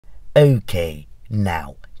Okay,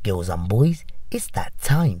 now, girls and boys, it's that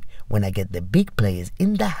time when I get the big players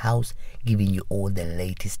in the house giving you all the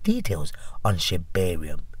latest details on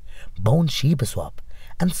Shibarium, Bone Shibaswap,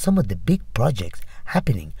 and some of the big projects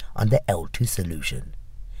happening on the L2 solution.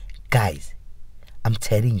 Guys, I'm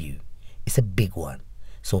telling you, it's a big one.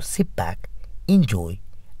 So sit back, enjoy,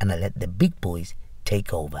 and I let the big boys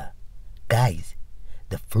take over. Guys,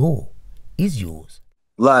 the floor is yours.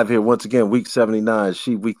 Live here once again, week 79,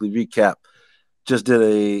 She Weekly Recap. Just did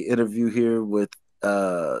a interview here with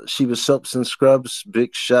Shiba Soaps and Scrubs.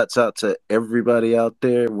 Big shouts out to everybody out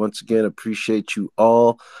there. Once again, appreciate you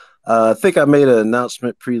all. I think I made an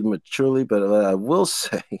announcement prematurely, but I will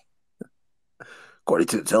say, according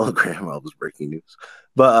to the Telegram, I was breaking news.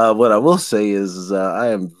 But what I will say is I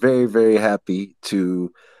am very, very happy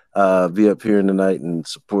to be up here tonight and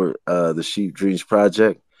support the Sheep Dreams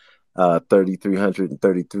Project.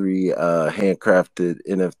 3,333 handcrafted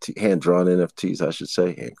NFT, hand drawn NFTs, I should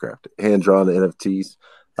say, handcrafted, hand drawn NFTs.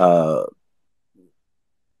 Uh,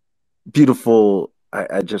 Beautiful.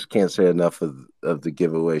 I just can't say enough of the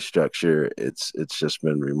giveaway structure. It's just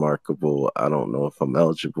been remarkable. I don't know if I'm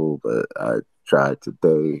eligible, but I tried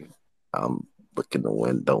today. I'm looking to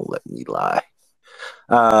win. Don't let me lie.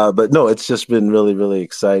 But no, it's just been really, really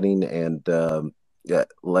exciting. And yeah,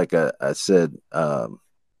 like I said,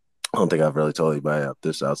 I don't think I've really told anybody about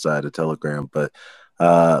this outside of Telegram, but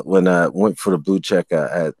when I went for the blue check,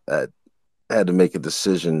 I had to make a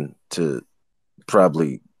decision to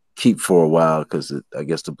probably keep for a while because I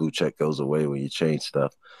guess the blue check goes away when you change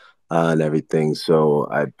stuff and everything. So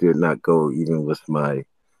I did not go even with my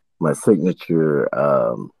signature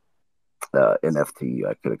NFT.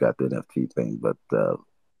 I could have got the NFT thing, but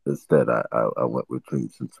instead I went with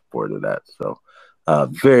Dreams and supported that. So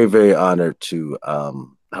very, very honored to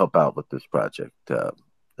help out with this project,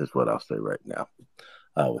 is what I'll say right now.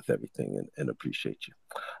 With everything and appreciate you.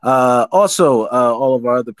 Also, all of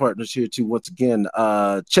our other partners here too. Once again,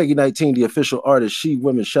 Cheggy 19, the official artist, She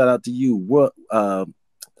Women. Shout out to you. What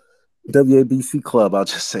WABC Club? I'll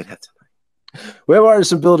just say that. We have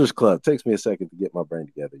Artists and Builders Club. Takes me a second to get my brain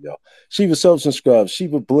together, y'all. Shiba Soaps and Scrubs,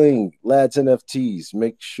 Shiba Bling, Lads NFTs.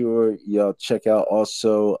 Make sure y'all check out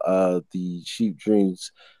also the Sheep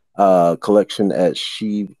Dreams collection at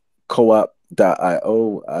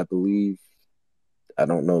sheepcoop.io. I believe. I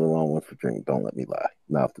don't know the long one for drink. Don't let me lie.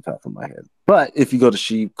 Not off the top of my head. But if you go to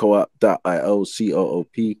sheepcoop.io,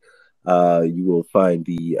 COOP, you will find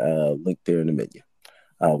the link there in the menu.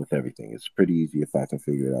 With everything. It's pretty easy if I can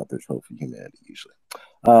figure it out. There's hope for humanity usually.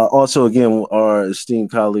 Also, again, our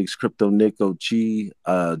esteemed colleagues, Crypto Nick OG,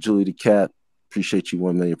 Julie the Cat, appreciate you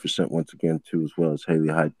 1,000,000% once again, too, as well as Haley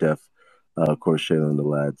High Def, of course, Shayla and the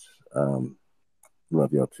lads.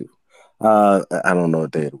 Love y'all too. I don't know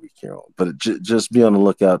what day of the week you're on, but just be on the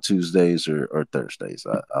lookout Tuesdays or Thursdays.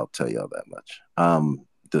 I'll tell y'all that much.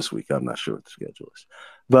 This week, I'm not sure what the schedule is.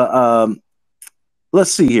 But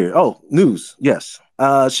let's see here. Oh, news. Yes.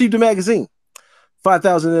 Sheep the Magazine.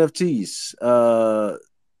 5,000 NFTs.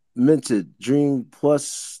 Minted. Dream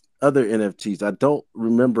plus other NFTs. I don't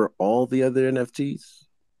remember all the other NFTs.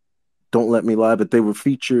 Don't let me lie, but they were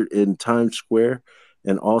featured in Times Square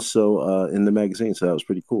and also in the magazine. So that was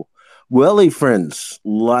pretty cool. Well, friends,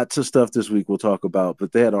 lots of stuff this week we'll talk about,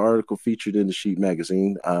 but they had an article featured in the Sheep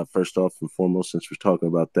magazine. First off and foremost, since we're talking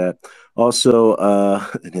about that, also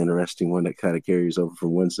an interesting one that kind of carries over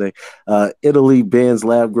from Wednesday. Italy bans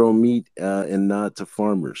lab-grown meat in nod to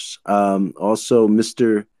farmers. Also,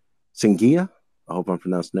 Mr. Sengia, I hope I'm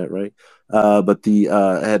pronouncing that right. But the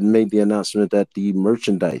had made the announcement that the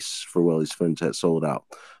merchandise for Welly's Friends had sold out.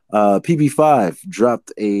 PB5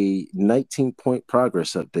 dropped a 19-point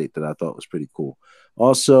progress update that I thought was pretty cool.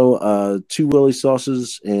 Also, 2 Willy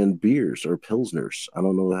sauces and beers or pilsners. I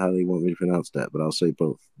don't know how they want me to pronounce that, but I'll say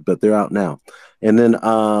both. But they're out now. And then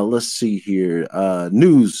let's see here.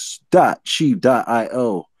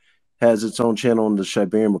 News.sheep.io has its own channel on the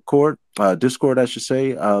Shibarium Discord, I should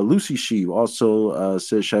say. Lucy Sheep also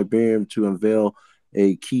said Shibarium to unveil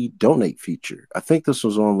a key donate feature. I think this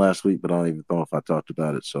was on last week, but I don't even know if I talked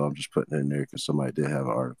about it. So I'm just putting it in there because somebody did have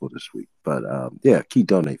an article this week. But yeah, key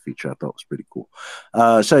donate feature I thought was pretty cool.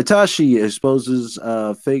 SHYTOSHI exposes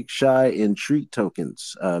fake shy and treat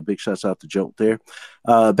tokens. Big shouts out to Jolt there.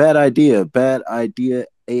 Bad idea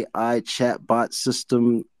AI chatbot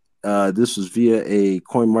system. This was via a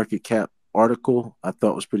CoinMarketCap article I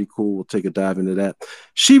thought was pretty cool. We'll take a dive into that.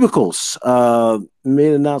 Shibacles made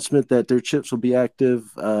an announcement that their chips will be active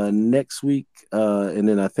next week, and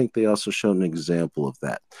then I think they also showed an example of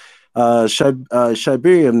that.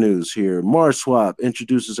 Shibarium news here. Mars Swap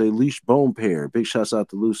introduces a leash bone pair. Big shouts out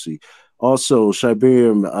to Lucy. Also,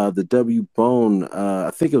 Shibarium, the W bone,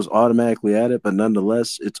 I think it was automatically added, but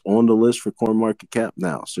nonetheless, it's on the list for CoinMarketCap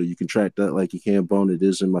now. So you can track that like you can bone. It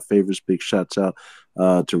is in my favorites. Big shots out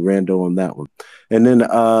to Rando on that one. And then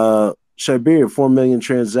Shibarium, 4 million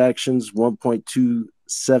transactions,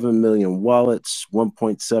 1.27 million wallets,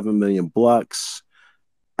 1.7 million blocks.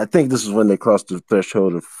 I think this is when they crossed the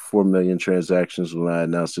threshold of 4 million transactions when I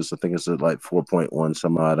announced this. I think it's at like 4.1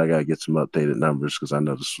 some odd. I got to get some updated numbers because I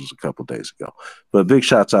know this was a couple days ago. But big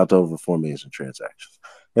shots out to over 4 million transactions.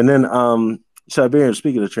 And then Shibarium,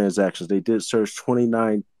 speaking of transactions, they did surge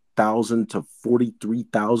 29,000 to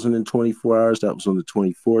 43,000 in 24 hours. That was on the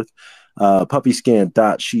 24th.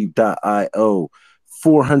 Puppyscan.sheep.io,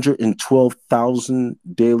 412,000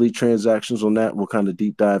 daily transactions on that. We'll kind of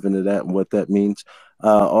deep dive into that and what that means.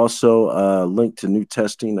 Also, link to new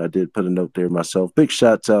testing. I did put a note there myself. Big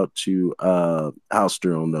shouts out to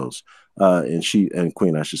Houster on those, and she and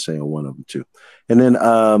Queen, I should say, on one of them too. And then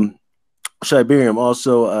Shibarium.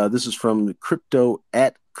 Also, this is from Crypto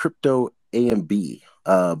at Crypto AMB.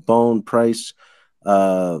 Bone price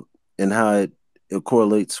and how it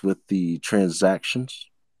correlates with the transactions.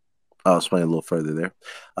 I'll explain a little further there.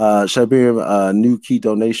 Shibarium, new key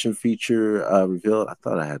donation feature revealed. I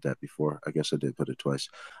thought I had that before. I guess I did put it twice.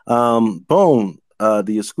 Bone,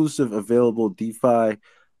 the exclusive available DeFi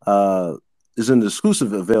is in the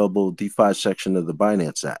exclusive available DeFi section of the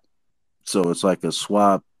Binance app. So it's like a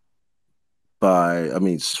swap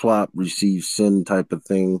receive, send type of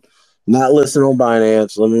thing. Not listed on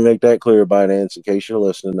Binance. Let me make that clear, Binance, in case you're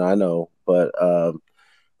listening. I know, but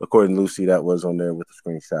according to Lucy, that was on there with the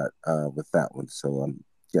screenshot with that one. So I'm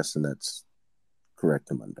guessing that's correct,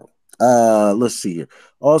 Amundo. Let's see here.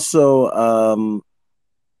 Also,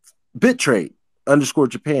 BitTrade _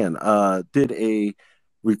 Japan did a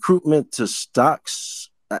recruitment to stocks.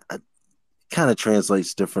 Kind of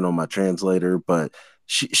translates different on my translator, but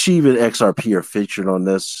Shiba XRP are featured on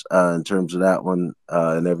this in terms of that one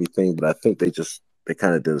and everything. But I think they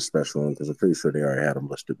kind of did a special one because I'm pretty sure they already had them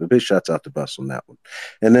listed. But big shots out to Bus on that one.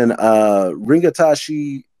 And then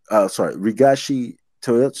Rigashi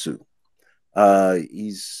Toyotsu.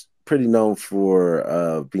 He's pretty known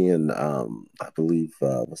for being, I believe,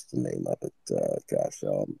 what's the name of it? The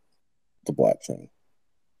blockchain.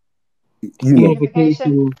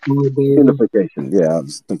 Unification. Unification. Yeah, I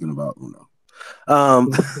was thinking about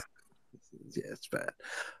yeah, it's bad.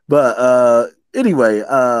 But anyway,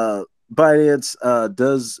 Binance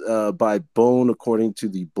does buy Bone according to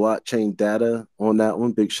the blockchain data on that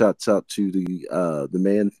one. Big shouts out to the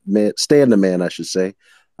man, Stan the Man, I should say.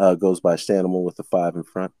 Goes by Stanimal with the 5 in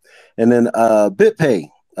front. And then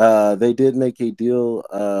BitPay, they did make a deal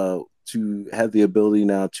to have the ability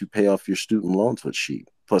now to pay off your student loans with Sheep,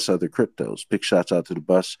 plus other cryptos. Big shouts out to the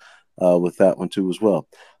Bus with that one too as well.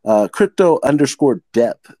 Crypto _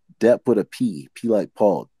 Dep with a P like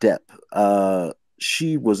Paul, Dep.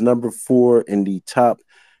 She was number 4 in the top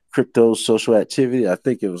crypto social activity. I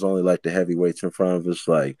think it was only like the heavyweights in front of us,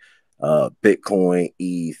 like Bitcoin,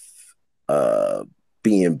 ETH,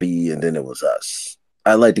 BNB, and then it was us.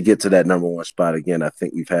 I'd like to get to that number 1 spot again. I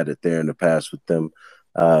think we've had it there in the past with them.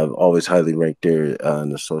 Always highly ranked there in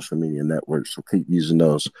the social media networks. So keep using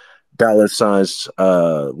those $signs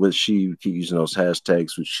with She. Keep using those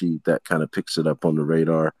hashtags with She. That kind of picks it up on the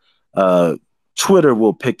radar. Twitter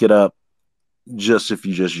will pick it up just if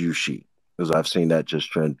you just use She, because I've seen that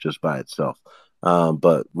just trend just by itself.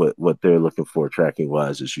 But what they're looking for tracking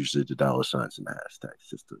wise is usually the $signs and the hashtags,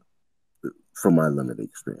 just from my limited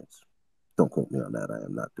experience. Don't quote me on that. I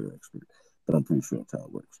am not their expert, but I'm pretty sure that's how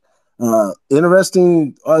it works.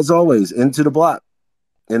 Interesting, as always, into the block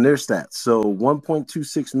in their stats. So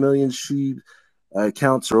 1.26 million Sheep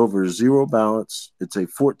accounts are over zero balance. It's a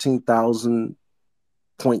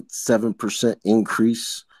 14,000.7%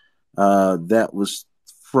 increase. That was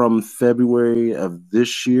from February of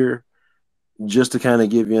this year. Just to kind of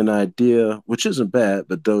give you an idea, which isn't bad,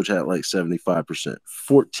 but Doge had like 75%,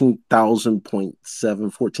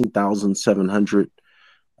 14,700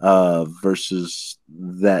 versus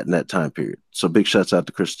that in that time period. So big shouts out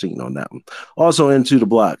to Christine on that one. Also into the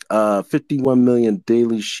block, 51 million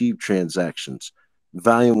daily Sheep transactions.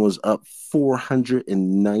 Volume was up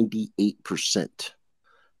 498%.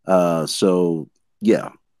 So yeah,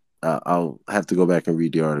 I'll have to go back and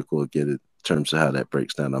read the article again in terms of how that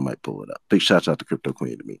breaks down. I might pull it up. Big shouts out to Crypto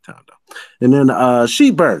Queen in the meantime, though. And then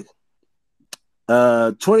Sheep burn.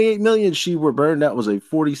 28 million Sheep were burned. That was a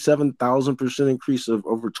 47,000% increase of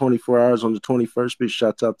over 24 hours on the 21st. Big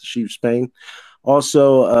shouts out to Sheep Spain.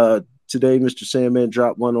 Also, today, Mr. Sandman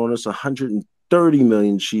dropped one on us. 130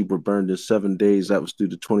 million Sheep were burned in 7 days. That was through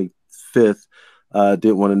the 25th.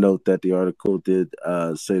 Did want to note that the article did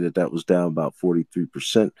say that that was down about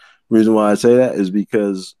 43%. Reason why I say that is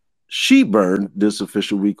because she burned this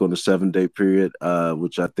official week on a 7-day period,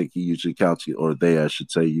 which I think he usually counts, or they, I should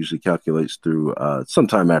say, usually calculates through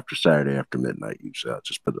sometime after Saturday after midnight. Usually, I'll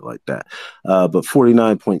just put it like that. But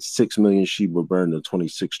 49.6 million sheep were burned in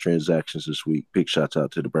 26 transactions this week. Big shots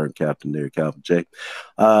out to the burn captain there, Calvin J.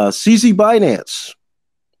 CZ Binance.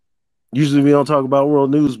 Usually we don't talk about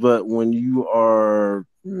world news, but when you are,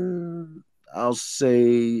 I'll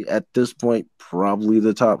say at this point, probably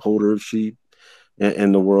the top holder of sheep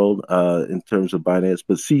in the world in terms of Binance,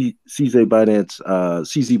 but CZ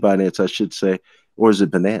Binance, I should say, or is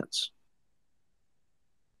it Binance?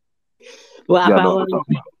 Well, Yeah, if I I know what I'm was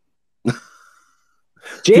talking about.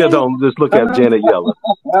 Yeah, Janet, don't just look at Janet yelling.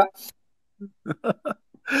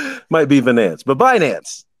 Might be Binance, but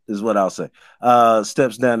Binance is what I'll say.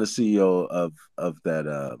 Steps down the CEO of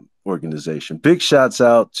that organization. Big shouts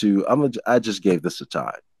out to I just gave this a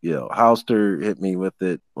tie. You know, Halster hit me with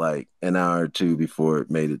it like an hour or two before it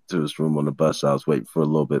made it to his room on the bus. I was waiting for a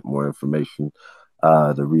little bit more information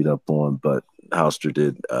to read up on, but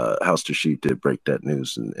Halster Sheep did break that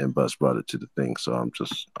news and Bus brought it to the thing. So I'm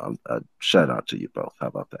shout out to you both. How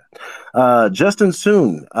about that? Justin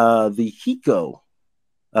Soon, the Hiko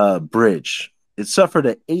bridge. It suffered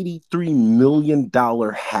an $83 million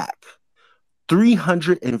hack.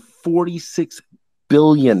 346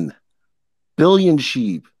 billion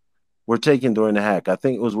sheep were taken during the hack. I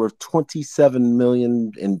think it was worth 27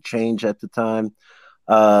 million and change at the time.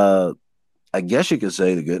 I guess you could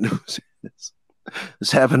say the good news is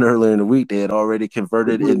this happened earlier in the week. They had already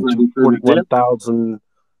converted into 41,000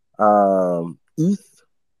 ETH.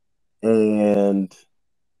 And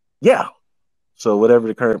yeah, so whatever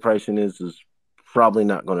the current pricing is probably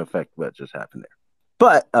not going to affect what just happened there.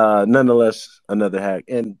 But nonetheless, another hack.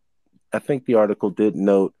 And I think the article did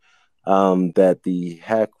note that the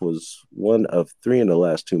hack was one of 3 in the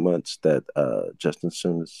last 2 months that Justin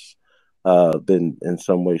Sun has been in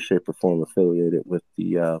some way, shape, or form affiliated with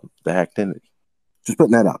the hacked entity. Just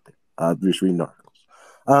putting that out there. Just reading articles.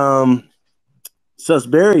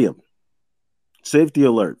 Shibarium, safety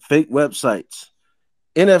alert, fake websites.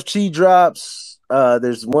 NFT drops.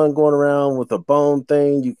 There's one going around with a bone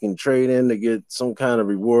thing you can trade in to get some kind of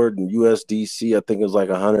reward in USDC. I think it was like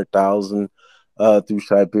 100,000 through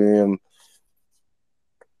Shibarium.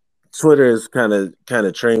 Twitter has kind of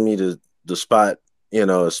trained me to spot, you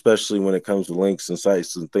know, especially when it comes to links and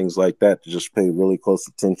sites and things like that, to just pay really close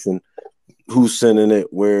attention. Who's sending it,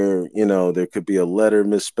 where, you know, there could be a letter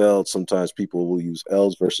misspelled. Sometimes people will use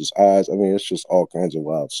L's versus I's. I mean, it's just all kinds of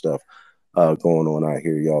wild stuff going on out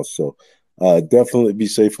here, y'all. So definitely be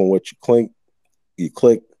safe on what you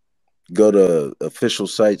click. Go to official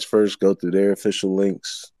sites first, go through their official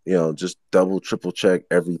links, you know, just double, triple check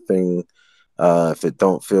everything. If it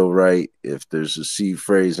don't feel right, if there's a C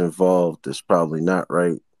phrase involved, it's probably not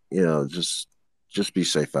right. You know, just be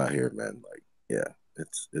safe out here, man. Like, yeah,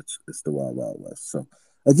 it's the wild, wild west. So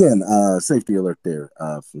again, safety alert there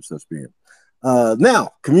from Suspiria. Now,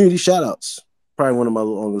 community shout outs. Probably one of my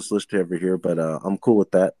longest lists ever here, but I'm cool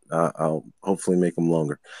with that. I'll hopefully make them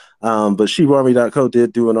longer. But ShibaArmy.co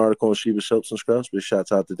did do an article on Shiba Soaps and Scrubs. Big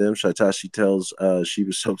shouts out to them. SHYTOSHI tells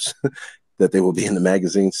Shiba Soaps that they will be in the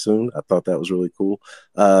magazine soon. I thought that was really cool.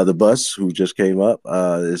 The Bus, who just came up,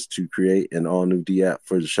 is to create an all-new D-app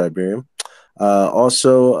for the Shibarium.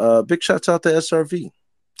 Also, big shouts out to SRV.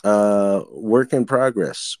 Work in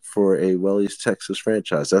progress for a Welly's Texas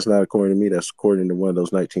franchise. That's not according to me. That's according to one of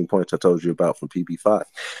those 19 points I told you about from PB5.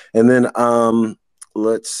 And then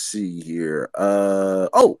let's see here. I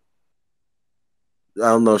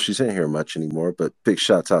don't know if she's in here much anymore, but big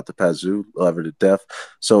shouts out to Pazu. Love her to death.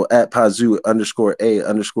 So at Pazu_A_Shib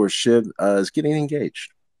is getting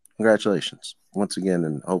engaged. Congratulations once again,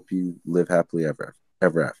 and hope you live happily ever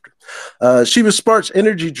after. Shiba Sparks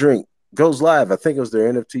Energy Drink goes live. I think it was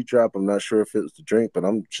their NFT drop. I'm not sure if it was the drink, but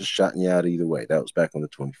I'm just shouting you out either way. That was back on the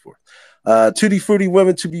 24th. Tutti Frutti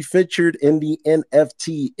women to be featured in the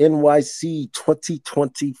NFT NYC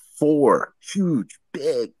 2024. Huge,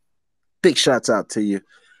 big shouts out to you.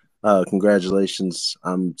 Congratulations.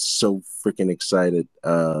 I'm so freaking excited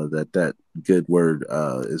that good word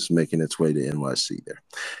is making its way to NYC there.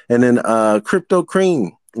 And then Crypto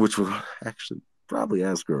Cream, which we'll actually probably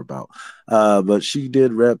ask her about. But she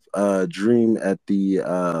did rep Dream at the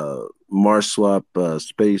MarSwap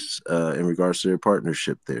space in regards to their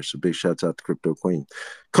partnership there. So big shouts out to Crypto Queen.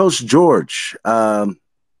 Coach George,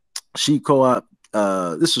 she co-op.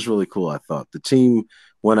 This was really cool, I thought. The team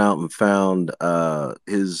went out and found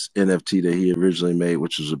his NFT that he originally made,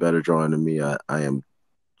 which was a better drawing than me. I am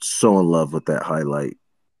so in love with that highlight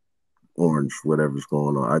orange, whatever's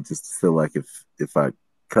going on. I just feel like if I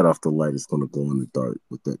cut off the light, it's going to glow in the dark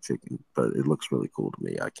with that chicken. But it looks really cool to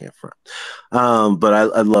me. I can't front. But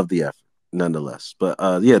I love the effort nonetheless. But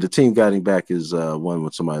yeah, the team guiding back is one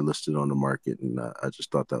with somebody listed on the market, and I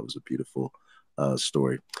just thought that was a beautiful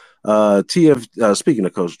story. TF, speaking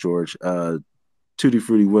of Coach George, Tutti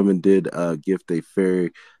Frutti Women did gift a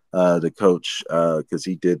fairy the coach because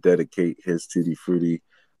he did dedicate his Tutti Frutti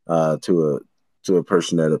to a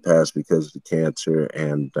person that had passed because of the cancer,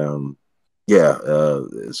 and yeah,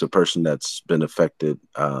 it's a person that's been affected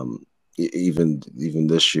even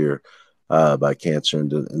this year by cancer and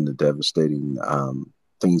the devastating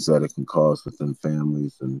things that it can cause within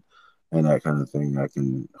families and that kind of thing. I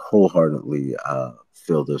can wholeheartedly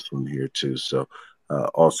feel this one here too. So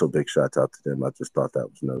also big shout out to them. I just thought that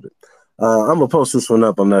was noted. I'm gonna post this one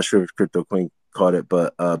up. I'm not sure if Crypto Queen caught it,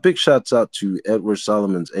 but big shouts out to Edward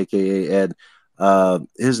Solomons, aka Ed.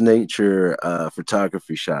 His nature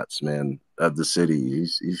photography shots, man, of the city.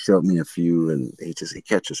 He showed me a few, and he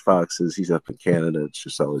catches foxes. He's up in Canada. It's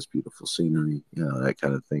just always beautiful scenery, that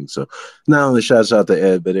kind of thing. So not only shouts out to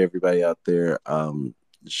Ed, but everybody out there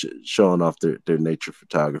showing off their nature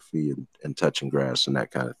photography and touching grass and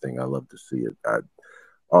that kind of thing. I love to see it. I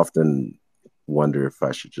often wonder if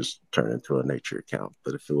I should just turn into a nature account,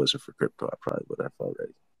 but if it wasn't for crypto, I probably would have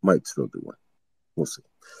already. Might still do one. We'll see.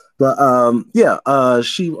 But yeah,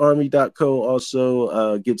 SheepArmy.co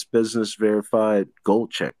also gets business verified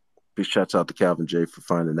gold check. Big shouts out to Calvin J for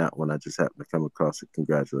finding that one. I just happened to come across it.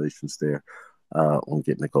 Congratulations there on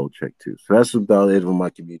getting a gold check too. So that's about it on my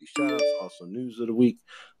community shout outs. Also news of the week.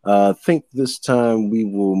 I think this time we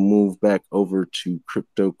will move back over to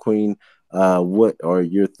Crypto Queen. What are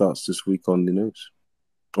your thoughts this week on the news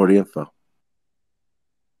or the info?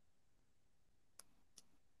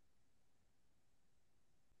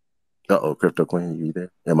 Uh-oh, Crypto Queen, are you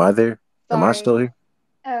there? Am I there? Am I still Sorry,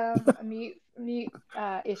 here? mute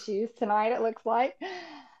issues tonight, it looks like.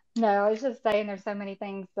 No, I was just saying there's so many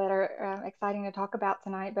things that are exciting to talk about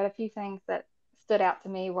tonight, but a few things that stood out to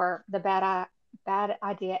me were the bad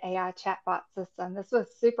idea AI chatbot system. This was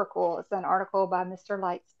super cool. It's an article by Mr.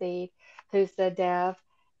 Lightspeed, who's the dev.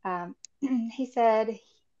 Um, he said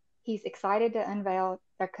he's excited to unveil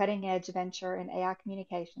their cutting edge venture in AI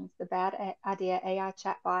communications, the idea AI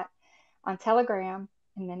chatbot on Telegram,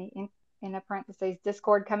 and then in a parentheses,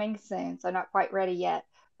 Discord coming soon, so not quite ready yet.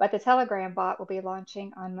 But the Telegram bot will be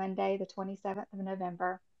launching on Monday, the 27th of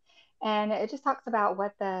November. And it just talks about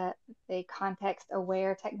what the context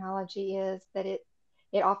aware technology is, that it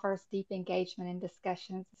offers deep engagement in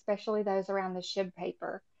discussions, especially those around the SHIB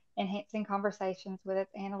paper, enhancing conversations with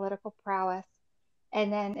its analytical prowess.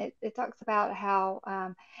 And then it talks about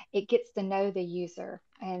how it gets to know the user,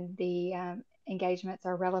 and the engagements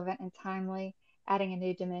are relevant and timely, adding a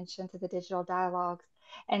new dimension to the digital dialogues.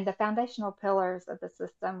 And the foundational pillars of the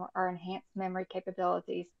system are enhanced memory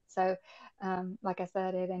capabilities. So, like I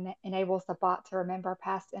said, it enables the bot to remember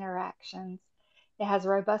past interactions. It has a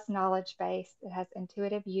robust knowledge base. It has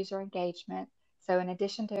intuitive user engagement. So, in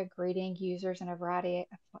addition to greeting users in a variety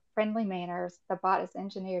of friendly manners, the bot is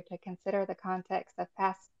engineered to consider the context of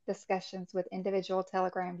past discussions with individual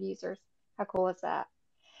Telegram users. How cool is that?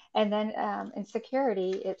 And then in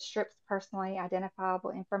security, it strips personally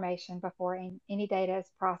identifiable information before any data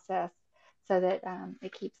is processed, so that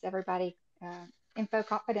it keeps everybody info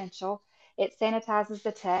confidential. It sanitizes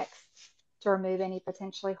the text to remove any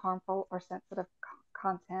potentially harmful or sensitive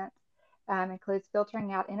content. Includes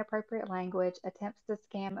filtering out inappropriate language, attempts to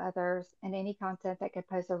scam others, and any content that could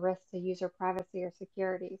pose a risk to user privacy or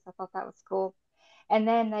security. So I thought that was cool. And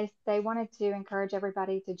then they wanted to encourage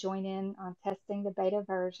everybody to join in on testing the beta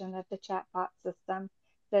version of the chatbot system.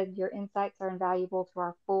 Said your insights are invaluable to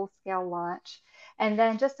our full scale launch. And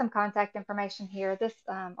then just some contact information here. This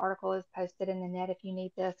article is posted in the net if you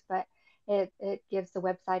need this, but it gives the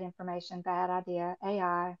website information: Bad Idea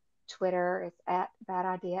AI. Twitter is at Bad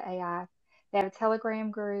Idea AI. They have a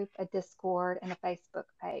Telegram group, a Discord, and a Facebook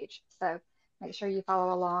page. So make sure you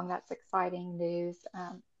follow along. That's exciting news.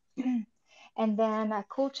 And then a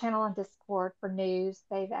cool channel on Discord for news.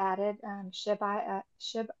 They've added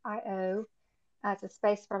Shib.io as a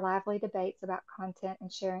space for lively debates about content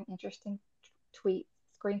and sharing interesting tweets.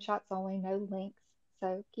 Screenshots only, no links.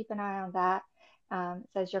 So keep an eye on that. It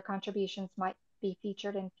says your contributions might be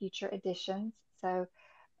featured in future editions. So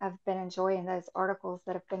I've been enjoying those articles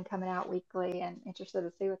that have been coming out weekly, and interested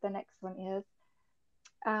to see what the next one is.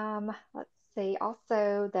 Let's see.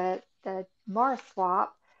 Also, the Mars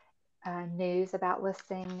news about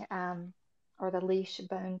listing, or the leash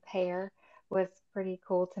bone pair. was pretty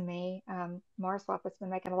cool to me. MarSwap has been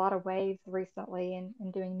making a lot of waves recently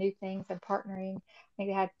and doing new things and partnering. I think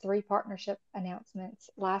they had three partnership announcements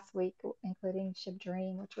last week, including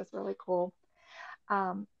ShibDream, which was really cool.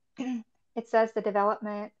 Um, it says the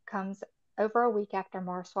development comes over a week after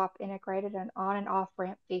MarSwap integrated an on and off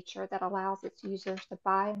ramp feature that allows its users to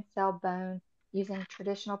buy and sell Bone using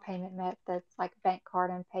traditional payment methods like bank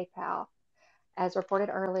card and PayPal. As reported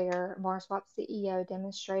earlier, MarSwap CEO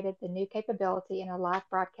demonstrated the new capability in a live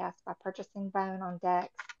broadcast by purchasing Bone on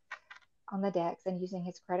the DEX and using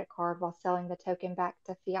his credit card while selling the token back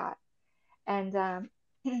to fiat. And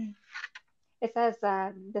it says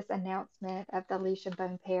this announcement of the Leash and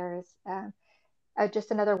Bone pair is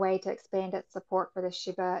just another way to expand its support for the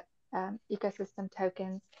Shiba ecosystem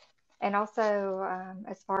tokens. And also,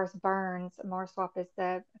 as far as burns, MarSwap is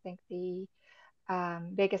I think the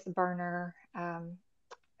biggest burner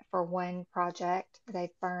for one project. They've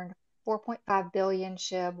burned 4.5 billion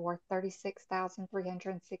SHIB, worth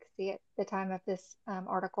 36,360 at the time of this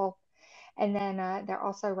article. And then they're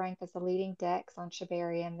also ranked as the leading DEX on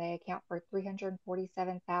Shibarium. They account for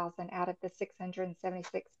 347,000 out of the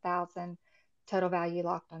 676,000 total value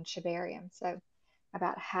locked on Shibarium. So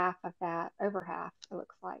about half of that, over half, it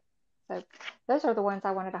looks like. So those are the ones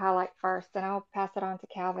I wanted to highlight first, and I'll pass it on to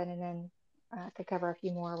Calvin and then to cover a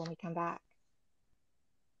few more when we come back.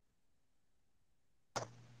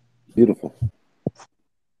 Beautiful.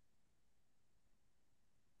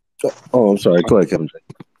 Oh, I'm sorry. Go ahead, Kevin.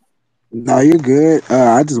 No, you're good.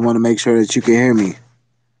 I just want to make sure that you can hear me.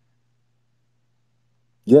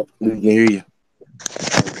 Yep, we can hear you.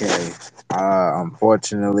 Okay.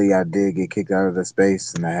 Unfortunately, I did get kicked out of the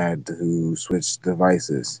space and I had to switch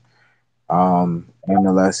devices.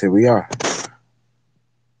 Nonetheless, here we are.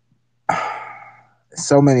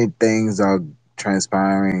 So many things are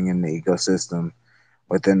transpiring in the ecosystem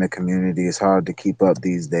within the community. It's hard to keep up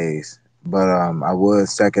these days. But I would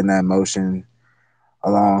second that motion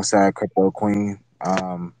alongside Crypto Queen.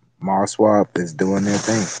 MarSwap is doing their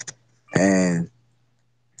thing. And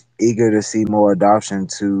eager to see more adoption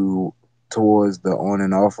towards the on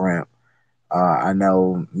and off ramp. I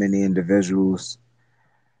know many individuals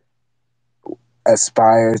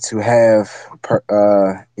aspire to have,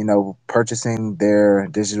 purchasing their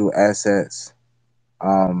digital assets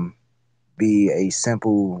be a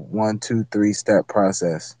simple 1, 2, 3 step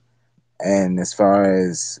process. And as far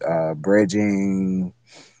as bridging,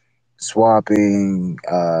 swapping,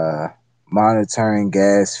 monitoring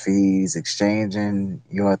gas fees, exchanging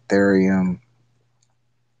your Ethereum,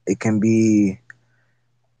 it can be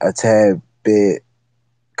a tad bit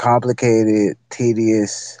complicated,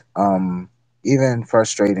 tedious, even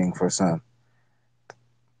frustrating for some.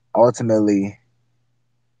 Ultimately,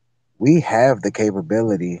 we have the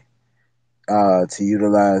capability to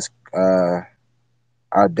utilize our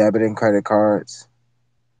debit and credit cards.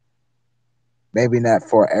 Maybe not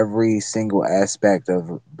for every single aspect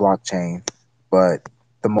of blockchain, but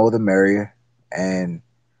the more the merrier. And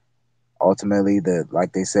ultimately,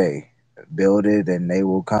 like they say, build it and they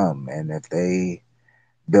will come. And if they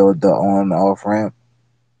build the on off ramp,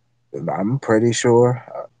 I'm pretty sure,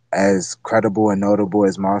 as credible and notable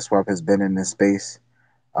as MarSwap has been in this space,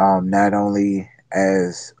 not only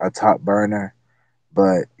as a top burner,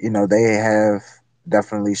 but they have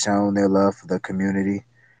definitely shown their love for the community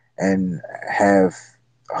and have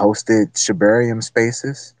hosted Shibarium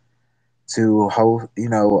spaces to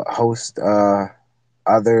host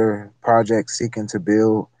other projects seeking to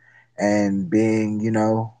build and being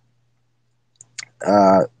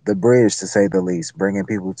the bridge, to say the least, bringing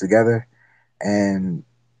people together, and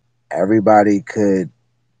everybody could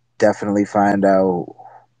definitely find out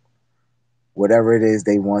whatever it is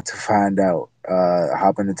they want to find out.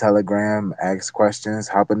 Hop in the Telegram, ask questions.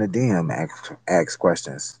 Hop in the DM, ask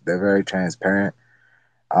questions. They're very transparent.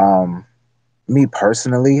 Um, Me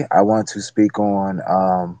personally, I want us to speak on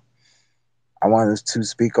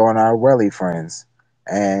our Welly friends,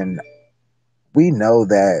 and we know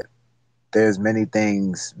that there's many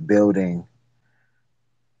things building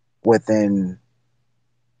within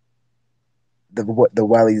the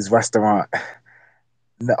Welly's restaurant.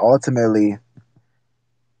 Ultimately,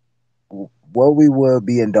 what we will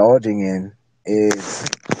be indulging in is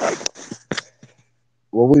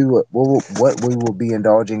what we will be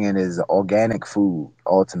indulging in is organic food.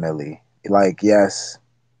 Ultimately, like, yes,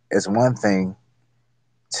 it's one thing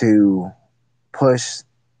to push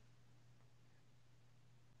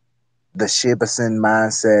the Shibasin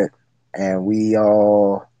mindset, and we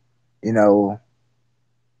all, you know,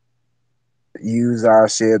 use our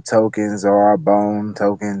SHIB tokens or our bone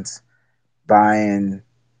tokens buying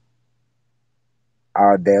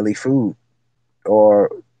our daily food. or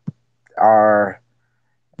are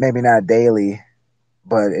maybe not daily,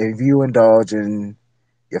 but if you indulge in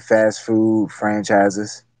your fast food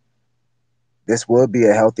franchises, this would be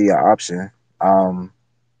a healthier option. Um,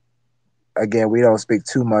 Again, we don't speak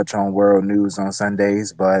too much on world news on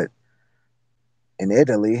Sundays, but in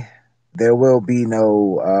Italy, there will be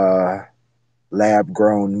no lab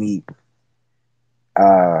grown meat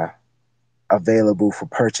uh, available for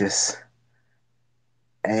purchase.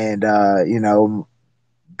 And,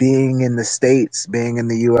 being in the States, being in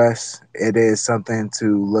the US, it is something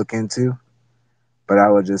to look into. But I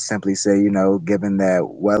would just simply say, given that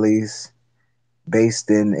Welly's based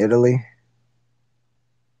in Italy,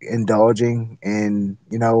 indulging in,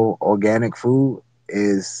 organic food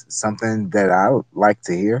is something that I would like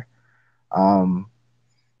to hear. Um,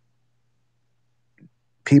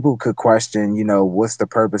 People could question, what's the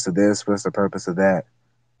purpose of this? What's the purpose of that?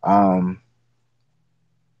 Um,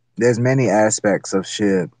 there's many aspects of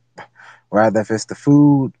SHIB, rather if it's the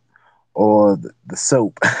food or the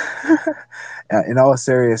soap. In all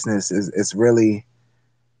seriousness, it's really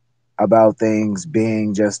about things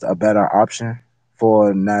being just a better option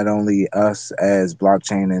for not only us as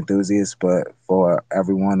blockchain enthusiasts, but for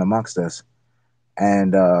everyone amongst us.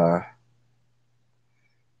 And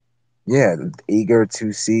yeah, eager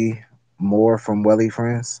to see more from Welly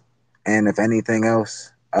friends. And if anything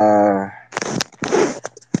else,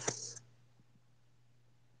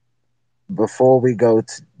 before we go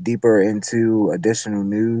deeper into additional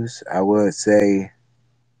news, I would say,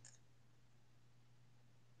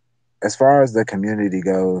 as far as the community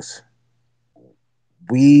goes,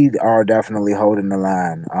 we are definitely holding the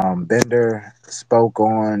line. Bender spoke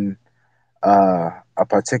on a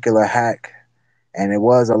particular hack, and it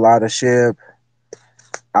was a lot of SHIB.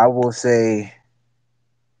 I will say,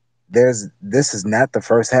 this is not the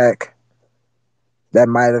first hack. That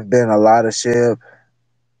might have been a lot of SHIB,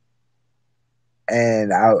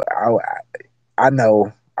 and I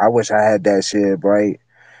know I wish I had that SHIB, right?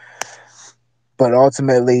 But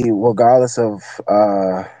ultimately, regardless of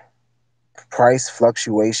price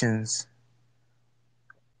fluctuations,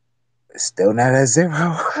 still not at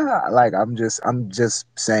zero. Like I'm just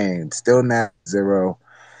saying, still not zero.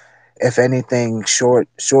 If anything, short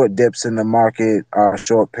dips in the market are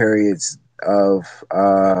short periods of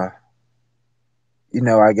I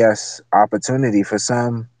guess opportunity for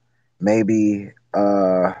some, maybe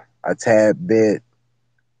a tad bit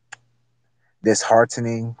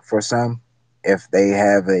disheartening for some if they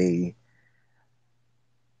have a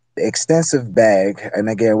extensive bag. And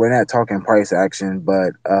again, we're not talking price action,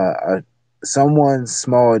 but someone's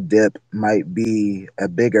small dip might be a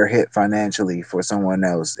bigger hit financially for someone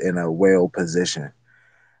else in a whale position.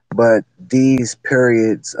 But these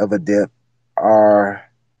periods of a dip are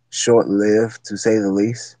short lived, to say the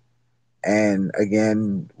least. And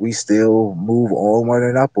again, we still move onward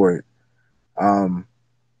and upward. Um,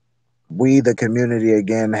 we, the community,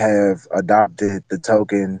 again, have adopted the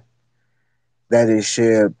token that is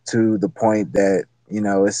shared to the point that,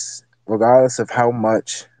 it's regardless of how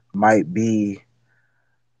much might be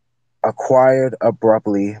acquired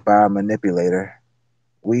abruptly by a manipulator,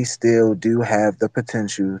 we still do have the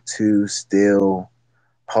potential to still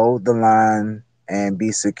hold the line and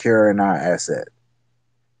be secure in our asset.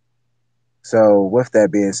 So, with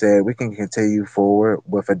that being said, we can continue forward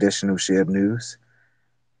with additional SHIB news.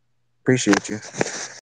 Appreciate you.